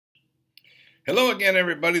Hello again,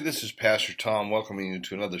 everybody. This is Pastor Tom welcoming you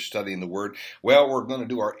to another study in the Word. Well, we're going to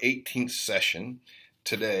do our 18th session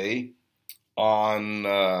today on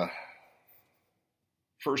 1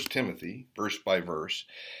 Timothy, verse by verse.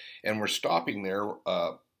 And we're stopping there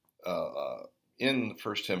in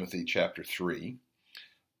 1 Timothy chapter 3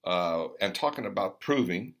 and talking about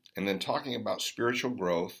proving and then talking about spiritual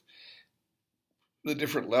growth, the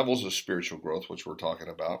different levels of spiritual growth, which we're talking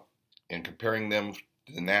about, and comparing them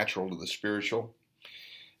the natural to the spiritual.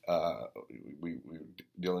 We're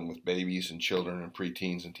dealing with babies and children and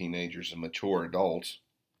preteens and teenagers and mature adults.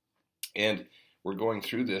 And we're going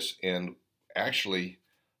through this, and actually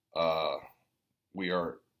we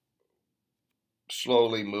are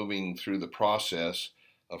slowly moving through the process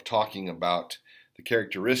of talking about the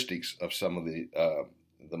characteristics of some of the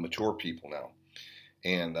mature people now.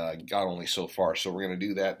 And got only so far. So we're going to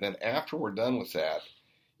do that. And then after we're done with that,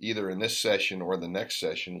 either in this session or the next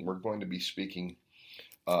session, we're going to be speaking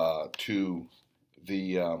to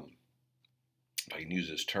the, if I can use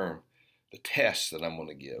this term, the test that I'm going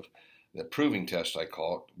to give, the proving test I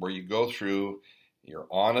call it, where you go through, you're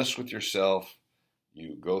honest with yourself,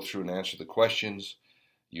 you go through and answer the questions,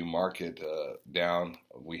 you mark it down.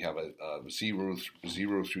 We have a 0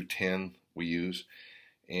 through 10 we use,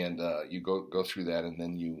 and you go through that, and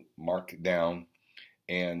then you mark it down.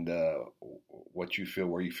 And what you feel,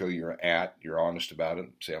 where you feel you're at, you're honest about it.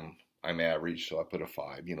 Say I'm average, so I put a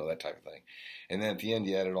 5, that type of thing. And then at the end,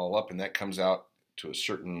 you add it all up, and that comes out to a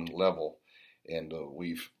certain level. And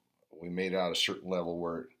we made out a certain level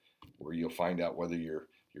where you'll find out whether you're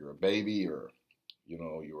a baby or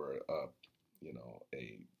you're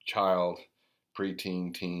a child,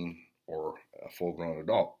 preteen, teen, or a full-grown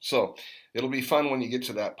adult. So it'll be fun when you get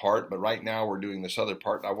to that part. But right now, we're doing this other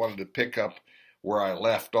part. I wanted to pick up where I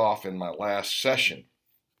left off in my last session,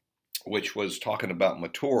 which was talking about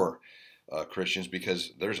mature Christians,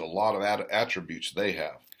 because there's a lot of attributes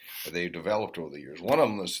they've developed over the years. One of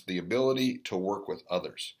them is the ability to work with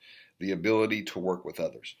others.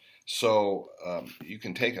 So you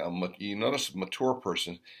can take you notice a mature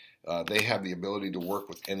person, they have the ability to work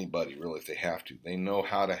with anybody, really, if they have to. They know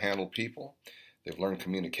how to handle people. They've learned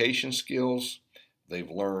communication skills. They've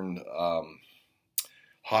learned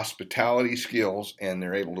hospitality skills, and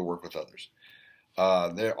they're able to work with others.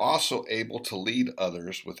 They're also able to lead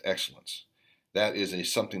others with excellence. That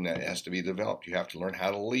is something that has to be developed. You have to learn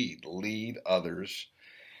how to lead others.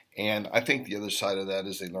 And I think the other side of that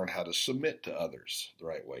is they learn how to submit to others the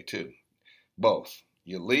right way too. Both.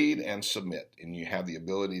 You lead and submit, and you have the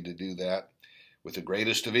ability to do that with the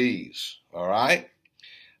greatest of ease. All right?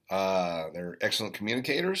 They're excellent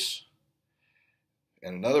communicators.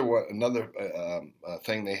 And another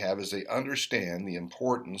thing they have is they understand the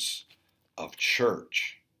importance of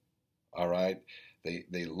church. All right?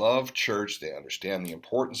 They love church. They understand the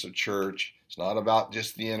importance of church. It's not about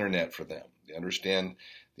just the internet for them. They understand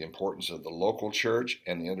the importance of the local church,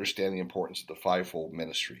 and they understand the importance of the fivefold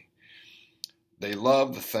ministry. They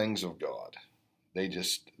love the things of God. The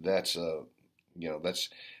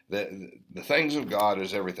things of God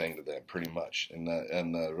is everything to them, pretty much. And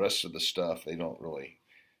the rest of the stuff, they don't really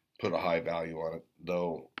put a high value on it,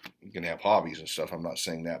 though you can have hobbies and stuff. I'm not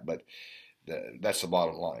saying that, but that's the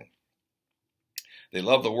bottom line. They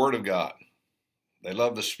love the Word of God. They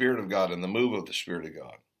love the Spirit of God and the move of the Spirit of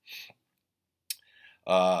God.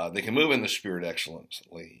 They can move in the Spirit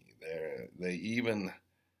excellently. They even,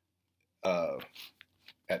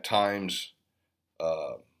 at times,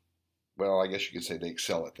 I guess you could say they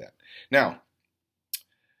excel at that. Now,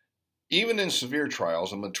 even in severe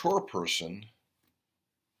trials, a mature person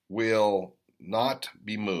will not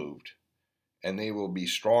be moved, and they will be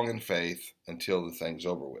strong in faith until the thing's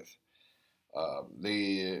over with.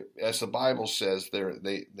 As the Bible says,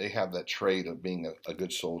 they have that trait of being a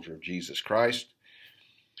good soldier of Jesus Christ.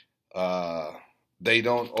 They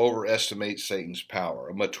don't overestimate Satan's power.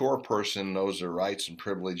 A mature person knows their rights and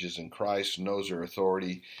privileges in Christ, knows their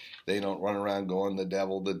authority. They don't run around going, the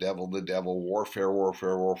devil, the devil, the devil, warfare,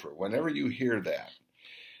 warfare, warfare. Whenever you hear that,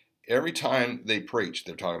 every time they preach,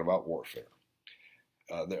 they're talking about warfare.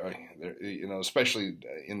 Especially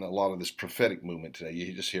in a lot of this prophetic movement today,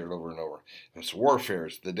 you just hear it over and over. It's warfare.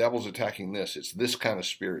 It's the devil's attacking this. It's this kind of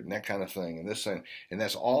spirit and that kind of thing and this thing. And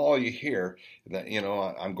that's all you hear. That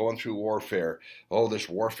I'm going through warfare. Oh, there's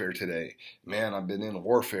warfare today. Man, I've been in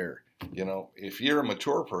warfare. If you're a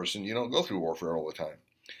mature person, you don't go through warfare all the time.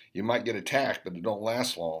 You might get attacked, but it don't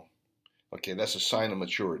last long. Okay, that's a sign of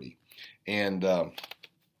maturity. And I'm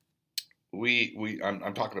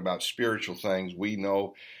talking about spiritual things. We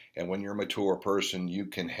know, and when you're a mature person, you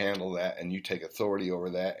can handle that, and you take authority over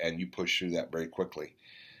that, and you push through that very quickly.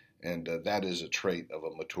 And that is a trait of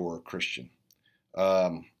a mature Christian.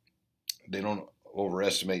 Um, they don't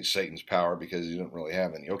overestimate Satan's power because he doesn't really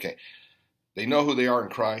have any. Okay, they know who they are in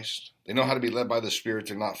Christ. They know how to be led by the Spirit.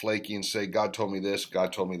 They're not flaky and say, God told me this,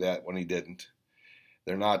 God told me that, when he didn't.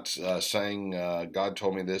 They're not saying, God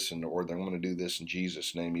told me this, or they're going to do this in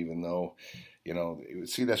Jesus' name, even though,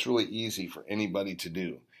 see, that's really easy for anybody to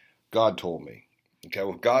do. God told me. Okay,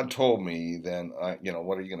 well, if God told me, then,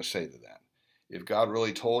 what are you going to say to that? If God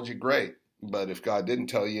really told you, great. But if God didn't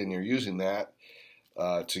tell you and you're using that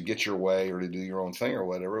to get your way or to do your own thing or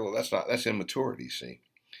whatever, well, that's immaturity, see.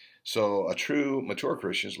 So a true mature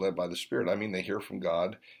Christian is led by the Spirit. I mean, they hear from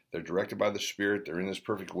God. They're directed by the Spirit. They're in His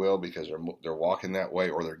perfect will because they're walking that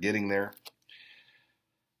way or they're getting there.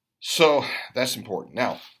 So that's important.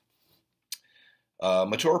 Now, a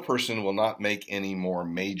mature person will not make any more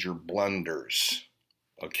major blunders,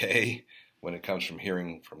 okay, when it comes from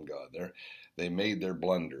hearing from God. They made their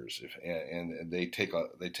blunders, and they take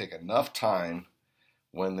enough time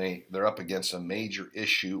when they're up against a major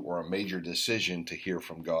issue or a major decision to hear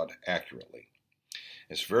from God accurately.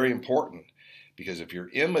 It's very important because if you're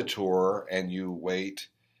immature and you wait,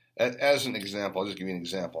 as an example, I'll just give you an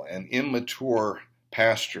example. An immature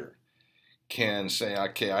pastor can say,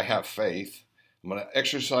 okay, I have faith. I'm going to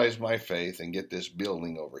exercise my faith and get this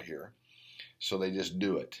building over here. So they just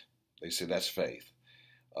do it. They say that's faith.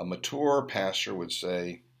 A mature pastor would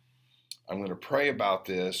say, I'm going to pray about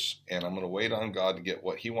this, and I'm going to wait on God to get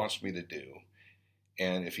what He wants me to do.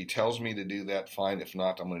 And if He tells me to do that, fine. If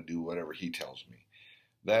not, I'm going to do whatever He tells me.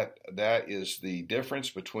 That is the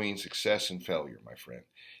difference between success and failure, my friend.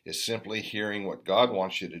 Is simply hearing what God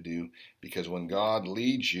wants you to do, because when God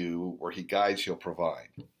leads you where He guides, He'll provide.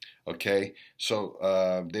 Okay,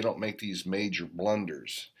 so they don't make these major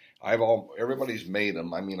blunders. Everybody's made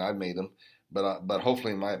them. I mean, I've made them, but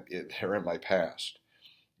hopefully they're in my past.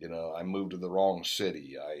 I moved to the wrong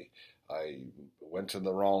city. I went to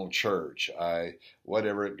the wrong church.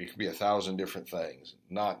 Whatever, it could be 1,000 different things.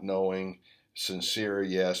 Not knowing, sincere,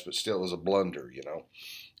 yes, but still it was a blunder,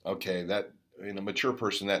 Okay, that in a mature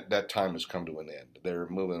person, that time has come to an end. They're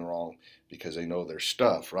moving wrong because they know their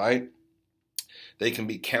stuff, right? They can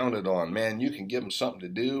be counted on. Man, you can give them something to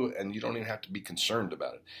do, and you don't even have to be concerned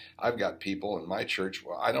about it. I've got people in my church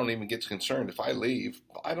where I don't even get concerned. If I leave,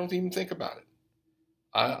 I don't even think about it.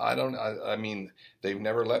 I mean, they've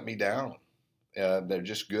never let me down. They're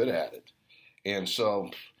just good at it. And so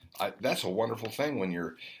that's a wonderful thing when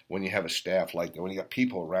you have a staff like that, when you got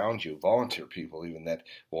people around you, volunteer people even, that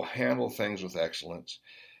will handle things with excellence.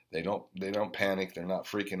 They don't panic. They're not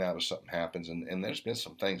freaking out if something happens. And there's been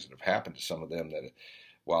some things that have happened to some of them that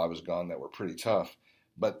while I was gone that were pretty tough,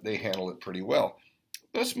 but they handle it pretty well.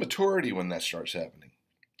 That's maturity when that starts happening.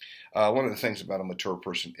 One of the things about a mature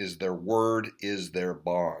person is their word is their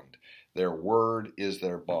bond. Their word is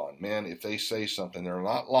their bond. Man, if they say something, they're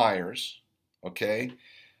not liars, okay?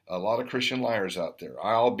 A lot of Christian liars out there.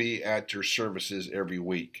 I'll be at your services every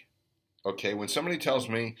week. Okay, when somebody tells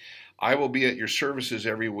me, I will be at your services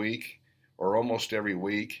every week or almost every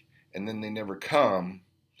week, and then they never come,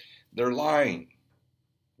 they're lying.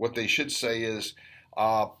 What they should say is,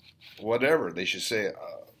 whatever. They should say,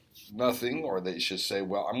 nothing, or they should say,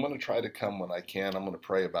 well, I'm going to try to come when I can. I'm going to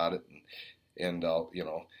pray about it, and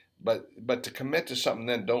but to commit to something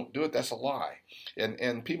then don't do it, that's a lie.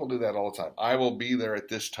 And people do that all the time. I will be there at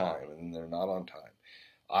this time, and they're not on time.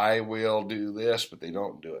 I will do this, but they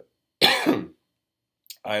don't do it.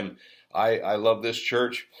 I love this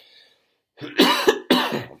church. I'm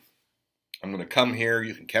going to come here.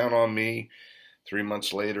 You can count on me. 3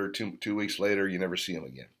 months later, two weeks later, you never see them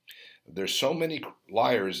again. There's so many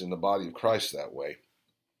liars in the body of Christ that way.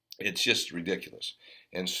 It's just ridiculous.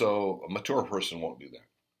 And so a mature person won't do that.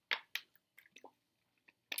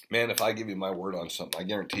 Man, if I give you my word on something, I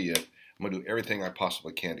guarantee you I'm going to do everything I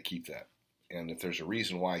possibly can to keep that. And if there's a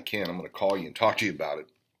reason why I can't, I'm going to call you and talk to you about it.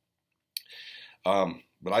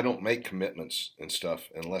 But I don't make commitments and stuff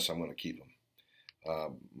unless I'm going to keep them.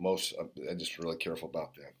 I'm just really careful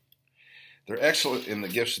about that. They're excellent in the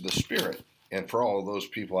gifts of the Spirit. And for all of those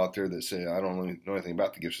people out there that say, I don't really know anything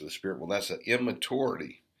about the gifts of the Spirit, well, that's an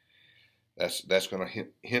immaturity. That's going to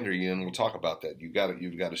hinder you, and we'll talk about that. You've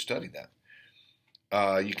got to study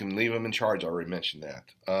that. You can leave them in charge. I already mentioned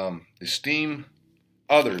that. Esteem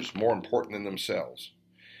others more important than themselves.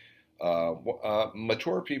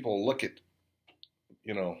 Mature people look at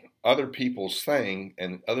other people's thing,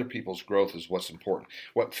 and other people's growth is what's important.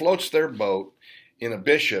 What floats their boat in a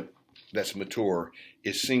bishop that's mature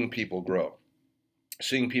is seeing people grow.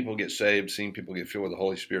 Seeing people get saved, seeing people get filled with the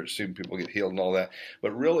Holy Spirit, seeing people get healed and all that.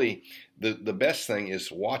 But really, the best thing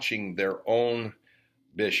is watching their own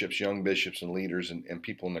bishops, young bishops and leaders and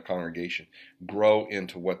people in the congregation grow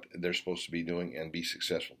into what they're supposed to be doing and be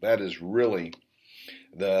successful. That is really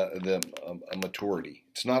the maturity.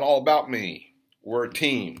 It's not all about me. We're a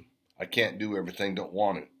team. I can't do everything, don't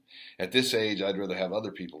want to. At this age, I'd rather have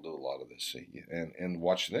other people do a lot of this, see, and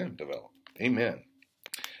watch them develop. Amen.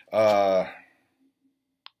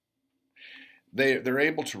 They're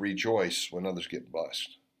able to rejoice when others get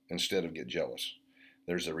blessed instead of get jealous.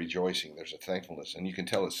 There's a rejoicing, there's a thankfulness, and you can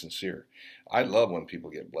tell it's sincere. I love when people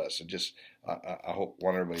get blessed. I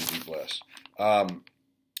want everybody to be blessed.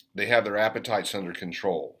 They have their appetites under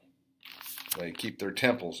control. They keep their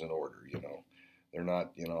temples in order, They're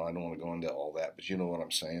not, I don't want to go into all that, but you know what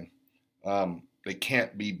I'm saying. They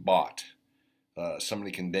can't be bought.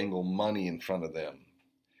 Somebody can dangle money in front of them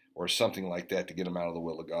or something like that to get them out of the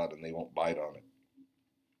will of God, and they won't bite on it.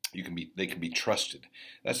 They can be trusted.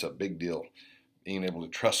 That's a big deal, being able to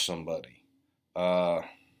trust somebody. The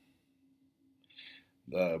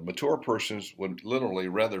mature persons would literally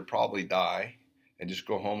rather probably die and just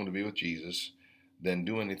go home to be with Jesus than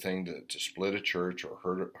do anything to split a church or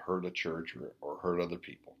hurt a church or hurt other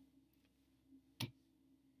people.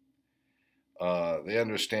 They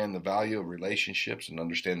understand the value of relationships and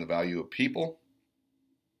understand the value of people.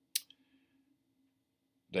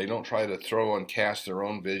 They don't try to throw and cast their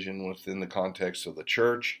own vision within the context of the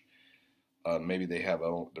church. Maybe they have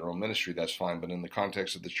their own ministry, that's fine, but in the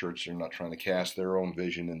context of the church, they're not trying to cast their own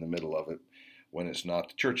vision in the middle of it when it's not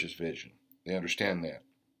the church's vision. They understand that.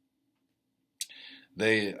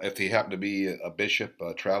 If they happen to be a bishop,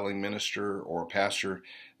 a traveling minister, or a pastor,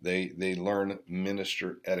 they learn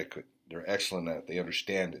minister etiquette. They're excellent at it. They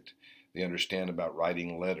understand it. They understand about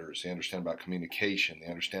writing letters. They understand about communication. They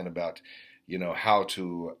understand about, how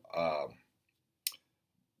to,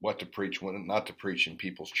 what to preach, what not to preach in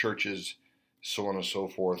people's churches, so on and so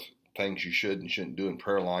forth. Things you should and shouldn't do in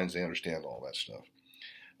prayer lines. They understand all that stuff.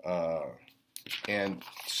 And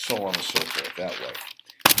so on and so forth that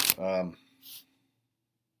way.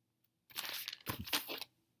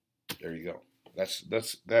 There you go.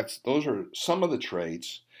 Those are some of the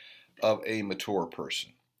traits of a mature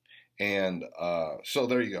person. And so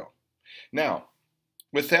there you go. Now,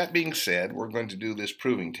 with that being said, we're going to do this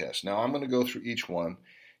proving test. Now, I'm going to go through each one.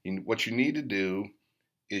 What you need to do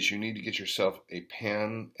is you need to get yourself a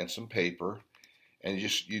pen and some paper, and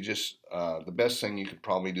the best thing you could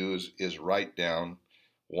probably do is write down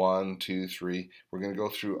 1, 2, 3. We're going to go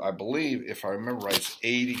through, I believe, if I remember right, it's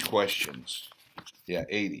 80 questions. Yeah,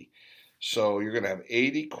 80. So you're going to have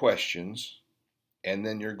 80 questions, and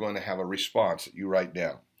then you're going to have a response that you write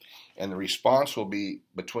down. And the response will be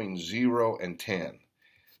between 0 and 10.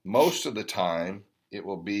 Most of the time, it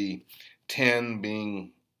will be 10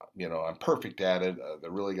 being, I'm perfect at it. I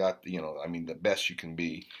really got, the best you can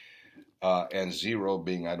be. And 0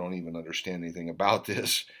 being, I don't even understand anything about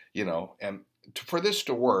this, And for this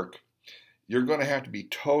to work, you're going to have to be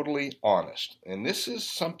totally honest. And this is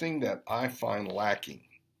something that I find lacking.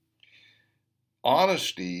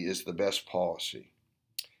 Honesty is the best policy.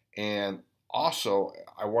 And also,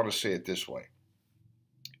 I want to say it this way.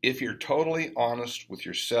 If you're totally honest with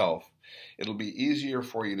yourself, it'll be easier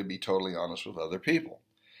for you to be totally honest with other people.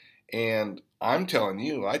 And I'm telling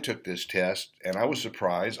you, I took this test and I was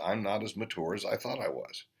surprised I'm not as mature as I thought I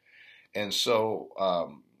was. And so,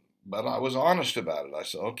 but I was honest about it. I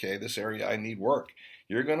said, okay, this area I need work.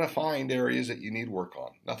 You're going to find areas that you need work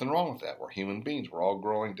on. Nothing wrong with that. We're human beings. We're all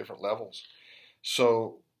growing different levels.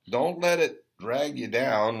 So don't let it drag you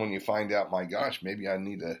down when you find out, my gosh, maybe I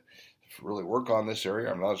need to really work on this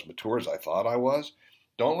area. I'm not as mature as I thought I was.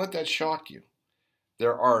 Don't let that shock you.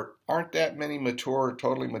 There aren't that many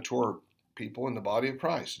totally mature people in the body of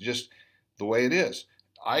Christ. Just the way it is.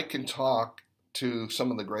 I can talk to some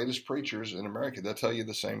of the greatest preachers in America. They'll tell you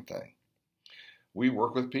the same thing. We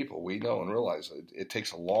work with people. We know and realize it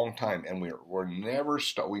takes a long time, and we're never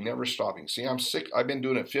stopping. See, I'm sick. I've been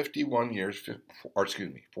doing it 41 years,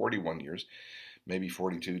 41 years, maybe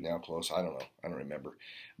 42 now, close. I don't know. I don't remember,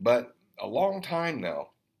 but a long time now,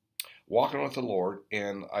 walking with the Lord,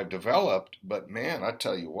 and I've developed. But man, I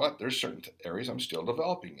tell you what, there's certain areas I'm still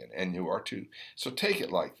developing in, and you are too. So take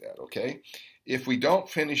it like that, okay? If we don't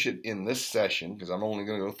finish it in this session, because I'm only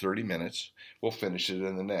going to go 30 minutes, we'll finish it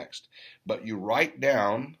in the next. But you write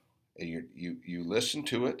down, you listen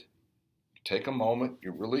to it, you take a moment,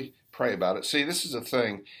 you really pray about it. See, this is a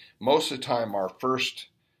thing. Most of the time, our first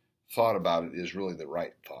thought about it is really the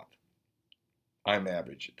right thought. I'm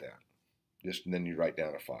average at that. And then you write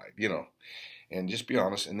down a 5, and just be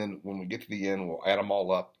honest. And then when we get to the end, we'll add them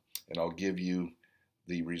all up, and I'll give you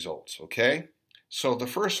the results. Okay? So the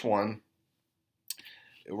first one.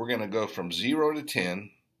 we're going to go from 0 to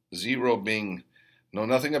 10, 0 being know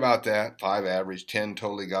nothing about that, 5 average, 10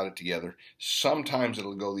 totally got it together. Sometimes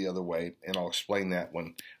it'll go the other way, and I'll explain that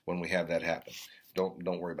when we have that happen. Don't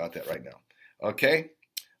worry about that right now. Okay?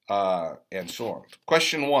 And so on.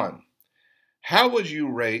 Question 1. How would you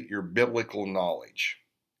rate your biblical knowledge?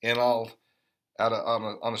 And I'll,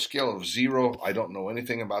 on a scale of 0, I don't know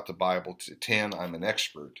anything about the Bible, to 10, I'm an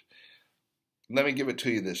expert. Let me give it to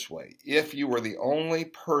you this way. If you were the only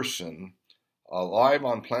person alive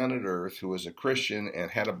on planet Earth who was a Christian and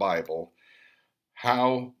had a Bible,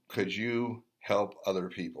 how could you help other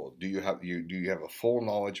people? Do you have a full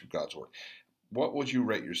knowledge of God's Word? What would you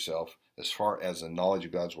rate yourself as far as the knowledge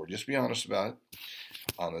of God's Word? Just be honest about it.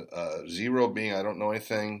 On a 0 being I don't know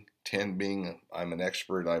anything, 10 being I'm an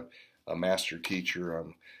expert, I'm a master teacher,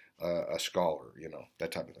 I'm a scholar,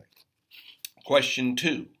 that type of thing. Question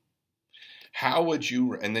 2. How would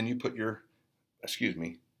you, and then you put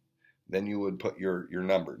then you would put your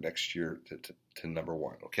number next year to number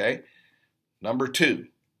 1, okay? Number 2,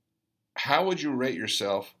 how would you rate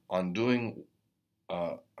yourself on doing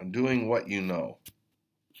what you know?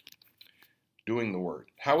 Doing the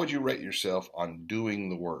Word. How would you rate yourself on doing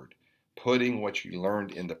the Word? Putting what you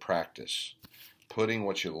learned into practice. Putting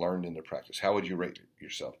what you learned into practice. How would you rate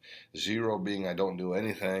yourself? 0 being I don't do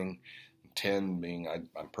anything, 10 being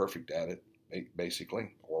I'm perfect at it,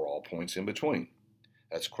 basically, or all points in between.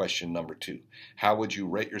 That's question number 2. How would you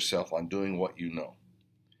rate yourself on doing what you know?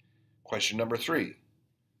 Question number 3.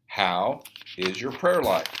 How is your prayer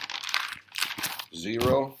life?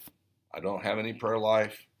 0, I don't have any prayer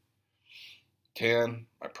life. 10,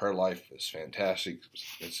 my prayer life is fantastic.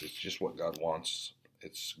 It's just what God wants.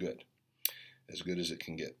 It's good. As good as it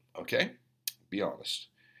can get. Okay? Be honest.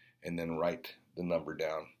 And then write the number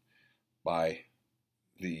down by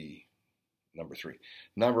the number 3.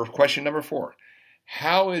 Question number 4.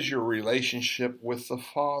 How is your relationship with the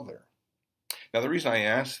Father? Now, the reason I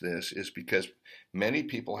ask this is because many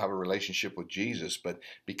people have a relationship with Jesus, but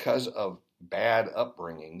because of bad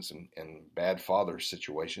upbringings and bad father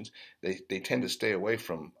situations, they tend to stay away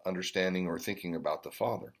from understanding or thinking about the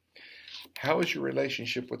Father. How is your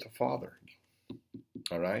relationship with the Father?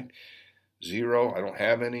 All right? 0, I don't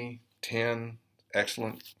have any. 10,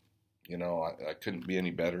 excellent. I couldn't be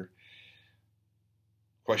any better.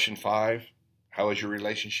 Question 5. How is your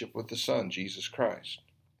relationship with the Son, Jesus Christ?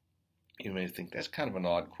 You may think that's kind of an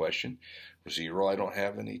odd question. 0, I don't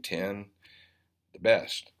have any. 10, the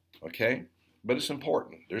best. Okay? But it's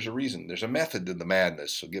important. There's a reason. There's a method to the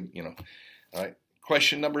madness. So all right.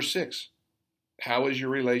 Question number 6. How is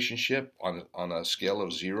your relationship on a scale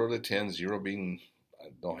of 0 to 10, 0 being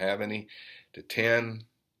I don't have any, to 10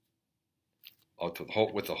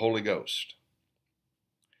 with the Holy Ghost?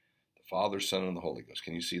 The Father, Son, and the Holy Ghost.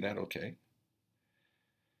 Can you see that? Okay.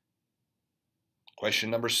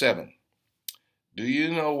 Question number 7. Do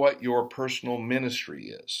you know what your personal ministry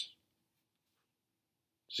is?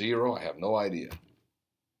 0, I have no idea.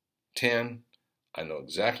 10, I know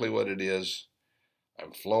exactly what it is.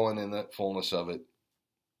 I'm flowing in that fullness of it.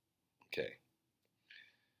 Okay.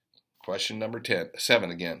 Question number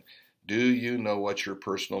 7 again. Do you know what your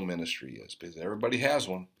personal ministry is? Because everybody has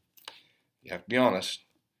one. You have to be honest.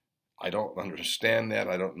 I don't understand that.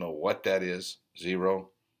 I don't know what that is. 0,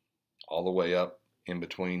 all the way up in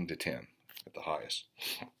between to 10 at the highest.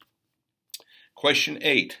 Question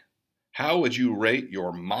 8. How would you rate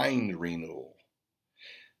your mind renewal?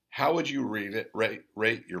 How would you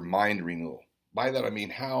rate your mind renewal? By that I mean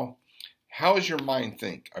how does your mind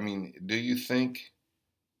think? I mean, do you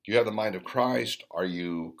have the mind of Christ? Are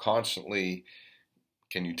you constantly,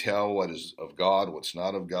 can you tell what is of God, what's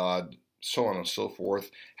not of God, so on and so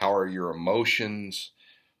forth? How are your emotions?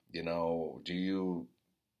 Do you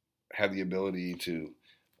have the ability to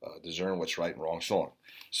discern what's right and wrong, so on?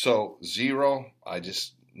 So 0, I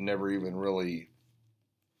just never even really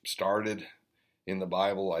started in the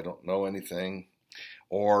Bible. I don't know anything.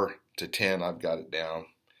 Or to 10, I've got it down.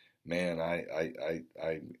 Man, I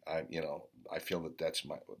feel that that's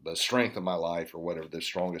the strength of my life, or whatever, the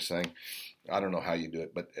strongest thing. I don't know how you do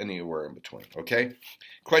it, but anywhere in between. Okay?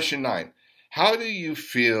 Question 9. How do you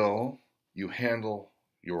feel you handle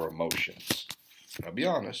your emotions? Now, be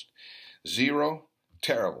honest. 0,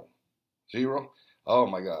 terrible. 0, oh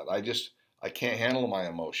my God, I can't handle my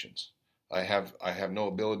emotions. I have no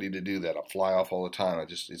ability to do that. I fly off all the time.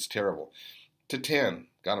 It's terrible. To 10,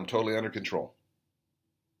 got them totally under control.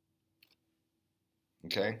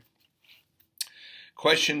 Okay?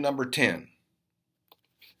 Question number 10.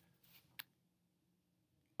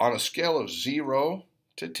 On a scale of 0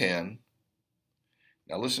 to 10,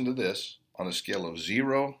 now listen to this, on a scale of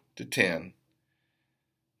 0 to 10,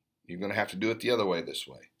 you're going to have to do it the other way this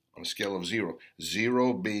way, on a scale of 0.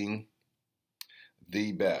 0 being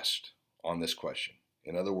the best on this question.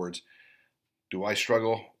 In other words, do I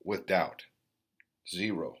struggle with doubt?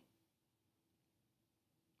 0.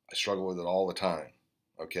 I struggle with it all the time.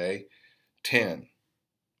 Okay? 10.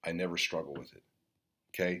 I never struggle with it.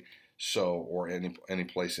 Okay? So, or any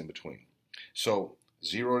place in between. So,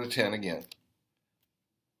 0 to 10 again.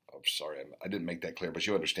 I'm sorry, I didn't make that clear, but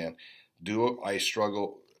you understand. Do you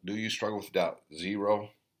struggle with doubt? 0,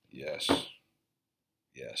 yes.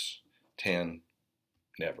 Yes. 10,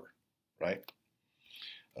 never. Right?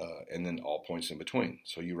 And then all points in between.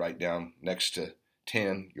 So you write down next to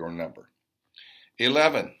 10 your number.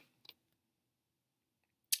 11.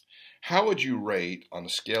 How would you rate on a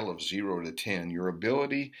scale of 0 to 10 your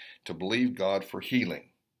ability to believe God for healing?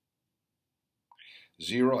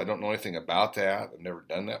 0, I don't know anything about that. I've never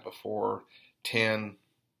done that before. 10,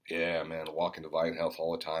 yeah, man, I walk in divine health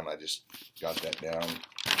all the time. I just got that down.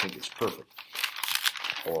 I think it's perfect.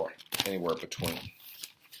 Or anywhere between.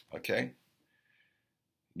 Okay?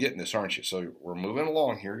 Getting this, aren't you? So we're moving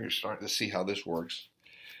along here. You're starting to see how this works.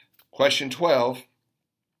 Question 12.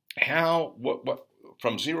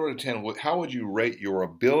 From 0 to 10, how would you rate your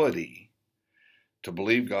ability to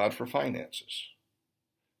believe God for finances?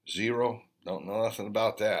 0, don't know nothing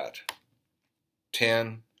about that.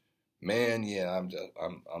 10, man, yeah,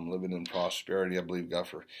 I'm living in prosperity. I believe God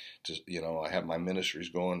for, I have my ministries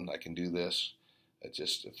going. I can do this.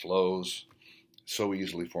 It flows so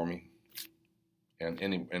easily for me. And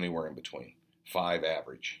anywhere in between. 5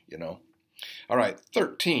 average, All right,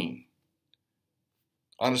 13.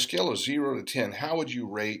 On a scale of 0 to 10, how would you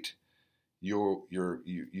rate you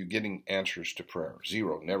getting answers to prayer?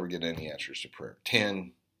 0, never get any answers to prayer.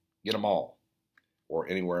 10, get them all, or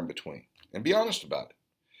anywhere in between. And be honest about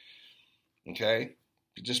it. Okay?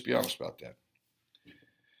 Just be honest about that.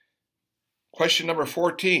 Question number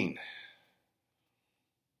 14.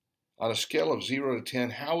 On a scale of 0 to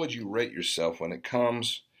 10, how would you rate yourself when it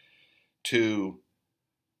comes to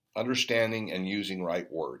understanding and using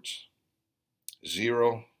right words?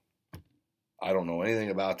 0, I don't know anything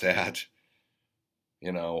about that.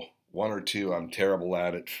 1 or 2, I'm terrible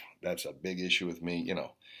at it. That's a big issue with me.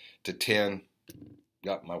 To 10,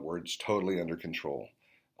 got my words totally under control.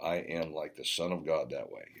 I am like the Son of God that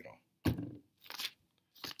way, And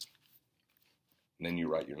then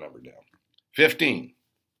you write your number down. 15.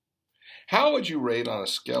 How would you rate on a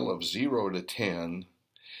scale of 0 to 10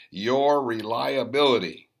 your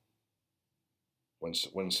reliability?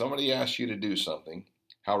 When somebody asks you to do something,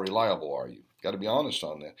 how reliable are you? Got to be honest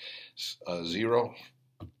on that. 0,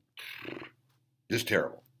 just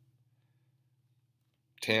terrible.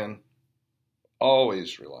 10,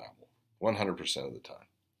 always reliable, 100% of the time,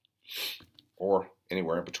 or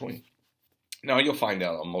anywhere in between. Now, you'll find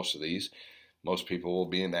out on most of these, most people will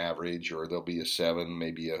be an average, or there'll be a 7,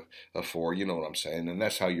 maybe a 4, you know what I'm saying, and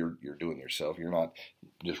that's how you're doing yourself. You're not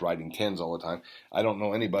just writing 10s all the time. I don't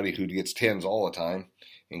know anybody who gets 10s all the time,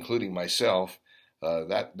 including myself.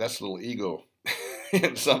 That's a little ego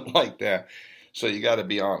and something like that. So you got to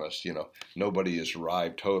be honest, nobody has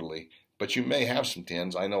arrived totally, but you may have some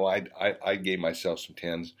 10s. I know I gave myself some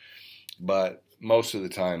 10s, but most of the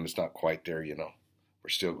time it's not quite there, We're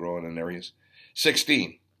still growing in areas.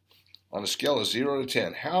 16. On a scale of 0 to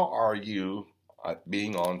 10, how are you at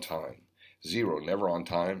being on time? 0, never on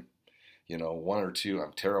time. 1 or 2,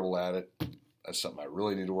 I'm terrible at it. That's something I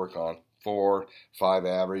really need to work on. 4, 5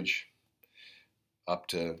 average, up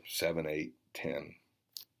to 7, 8, 10.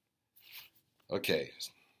 Okay,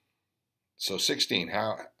 so 16,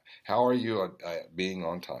 how are you at being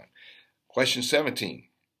on time? Question 17,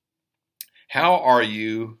 how are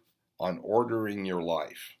you on ordering your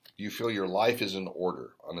life? Do you feel your life is in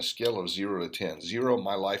order on a scale of 0 to 10? 0,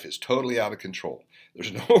 my life is totally out of control.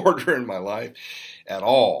 There's no order in my life at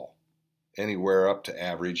all. Anywhere up to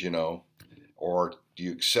average, or do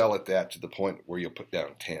you excel at that to the point where you'll put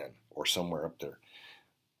down 10 or somewhere up there?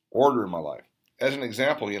 Order in my life. As an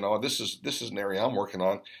example, this is an area I'm working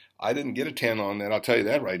on. I didn't get a 10 on that. I'll tell you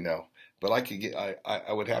that right now. But I could get.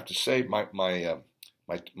 I would have to say my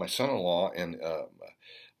son-in-law and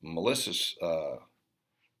Melissa's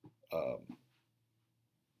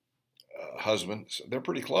husband, they're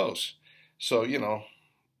pretty close. So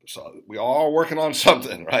so we all are working on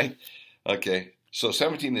something, right? Okay. So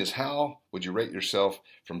 17 is, how would you rate yourself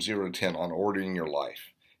from 0 to 10 on ordering your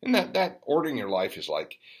life? And that ordering your life is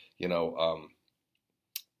like,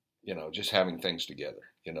 just having things together,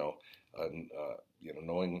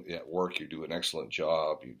 knowing at work you do an excellent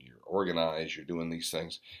job, you're organized, you're doing these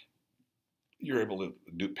things, you're able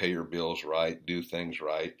to pay your bills right, do things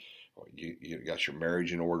right, You got your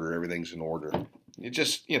marriage in order, everything's in order. You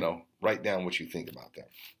just, write down what you think about that.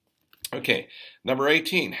 Okay, number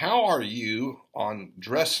 18, how are you on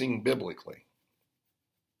dressing biblically?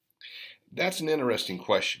 That's an interesting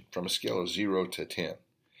question from a scale of 0 to 10.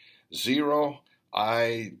 0,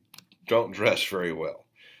 I don't dress very well.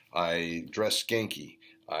 I dress skanky.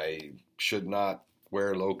 I should not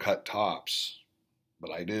wear low-cut tops,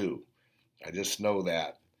 but I do. I just know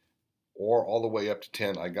that. Or all the way up to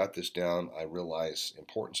 10, I got this down. I realize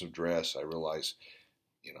importance of dress. I realize,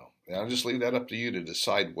 and I'll just leave that up to you to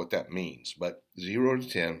decide what that means. But 0 to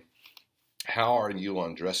 10, how are you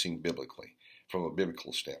on dressing biblically from a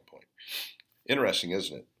biblical standpoint? Interesting,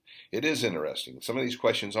 isn't it? It is interesting. Some of these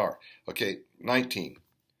questions are. Okay, 19.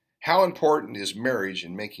 How important is marriage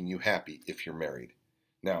in making you happy if you're married?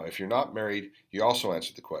 Now, if you're not married, you also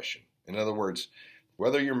answer the question. In other words,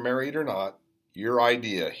 whether you're married or not, your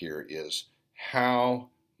idea here is how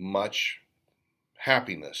much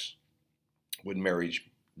happiness would marriage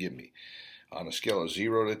give me? On a scale of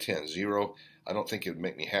 0 to 10. 0, I don't think it would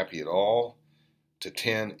make me happy at all. To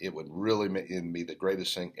 10, it would really make it be the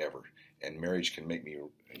greatest thing ever. And marriage can make me,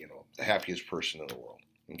 the happiest person in the world.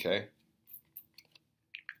 Okay?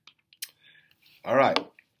 All right.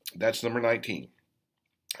 That's number 19.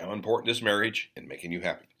 How important is marriage in making you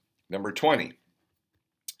happy? Number 20.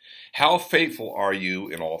 How faithful are you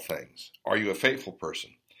in all things? Are you a faithful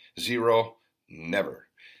person? 0, never.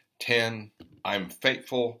 10, I'm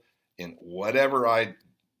faithful in whatever I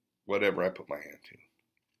put my hand to.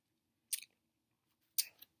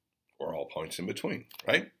 Or all points in between,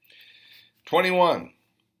 right? 21,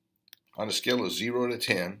 on a scale of 0 to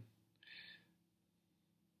 10,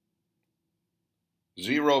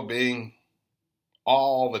 0 being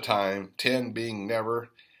all the time, 10 being never.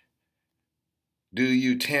 Do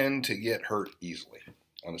you tend to get hurt easily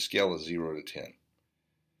on a scale of 0 to 10?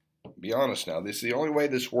 Be honest now. This is the only way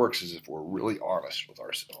this works is if we're really honest with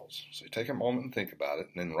ourselves. So take a moment and think about it,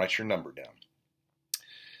 and then write your number down.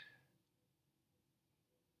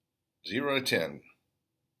 0 to 10.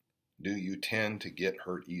 Do you tend to get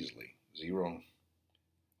hurt easily? 0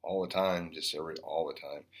 all the time, just all the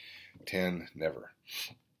time. 10 never.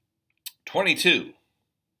 22.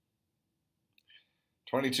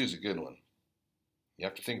 22 is a good one. You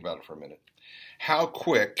have to think about it for a minute. How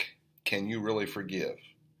quick can you really forgive?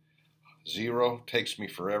 0 takes me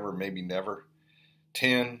forever, maybe never.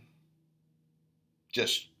 10,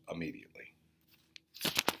 just immediately.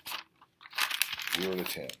 0 to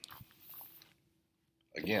 10.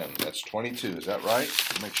 Again, that's 22. Is that right?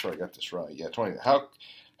 Let's make sure I got this right. Yeah, 20.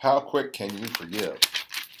 How quick can you forgive?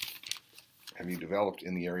 Have you developed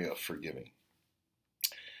in the area of forgiving?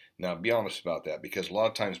 Now, be honest about that, because a lot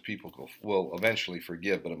of times people will eventually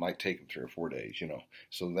forgive, but it might take them 3 or 4 days,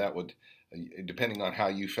 So that would, depending on how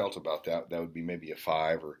you felt about that, that would be maybe a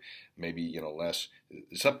 5 or maybe, less.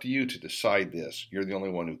 It's up to you to decide this. You're the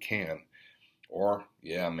only one who can. Or,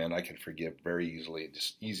 yeah, man, I can forgive very easily.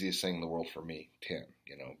 It's the easiest thing in the world for me, 10,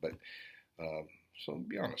 But, so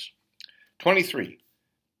be honest. 23.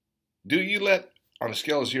 On a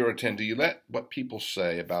scale of 0 to 10, do you let what people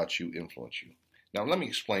say about you influence you? Now, let me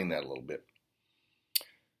explain that a little bit.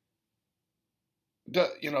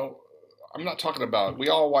 I'm not talking about, we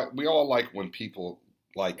all like when people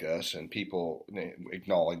like us and people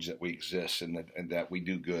acknowledge that we exist and that we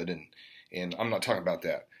do good, and I'm not talking about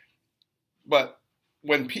that. But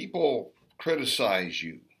when people criticize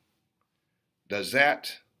you, does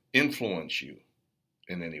that influence you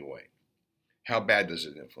in any way? How bad does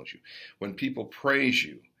it influence you? When people praise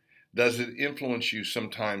you, does it influence you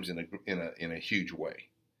sometimes in a huge way?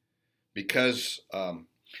 Because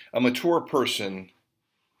a mature person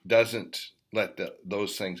doesn't let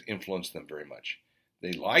those things influence them very much.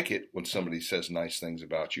 They like it when somebody says nice things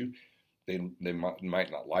about you. They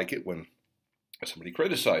might not like it when somebody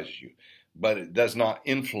criticizes you, but it does not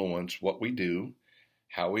influence what we do,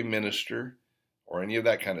 how we minister, or any of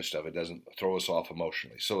that kind of stuff. It doesn't throw us off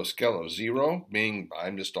emotionally. So a scale of 0 being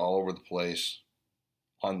I'm just all over the place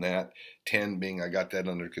on that, 10 being I got that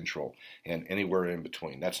under control, and anywhere in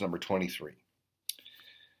between. That's number 23.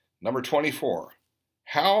 Number 24,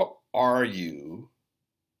 how are you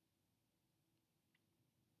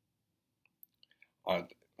on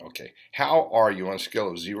a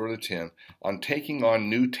scale of 0 to 10 on taking on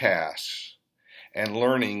new tasks and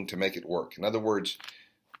learning to make it work? In other words,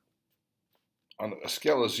 on a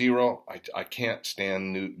scale of 0, I can't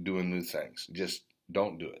stand doing new things. Just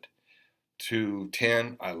don't do it. To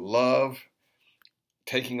 10, I love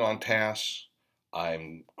taking on tasks.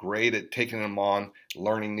 I'm great at taking them on,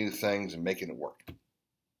 learning new things, and making it work.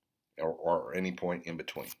 Or any point in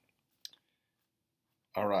between.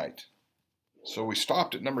 All right. So we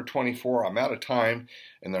stopped at number 24. I'm out of time.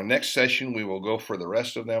 In our next session, we will go for the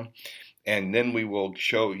rest of them. And then we will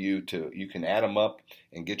show you you can add them up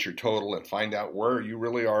and get your total and find out where you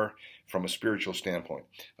really are from a spiritual standpoint.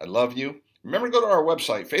 I love you. Remember to go to our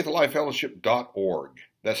website, faithathlifefellowship.org.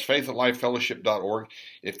 That's faithathlifefellowship.org.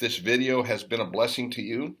 If this video has been a blessing to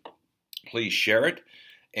you, please share it.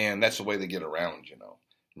 And that's the way they get around, you know.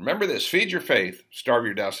 Remember this, feed your faith, starve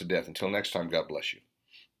your doubts to death. Until next time, God bless you.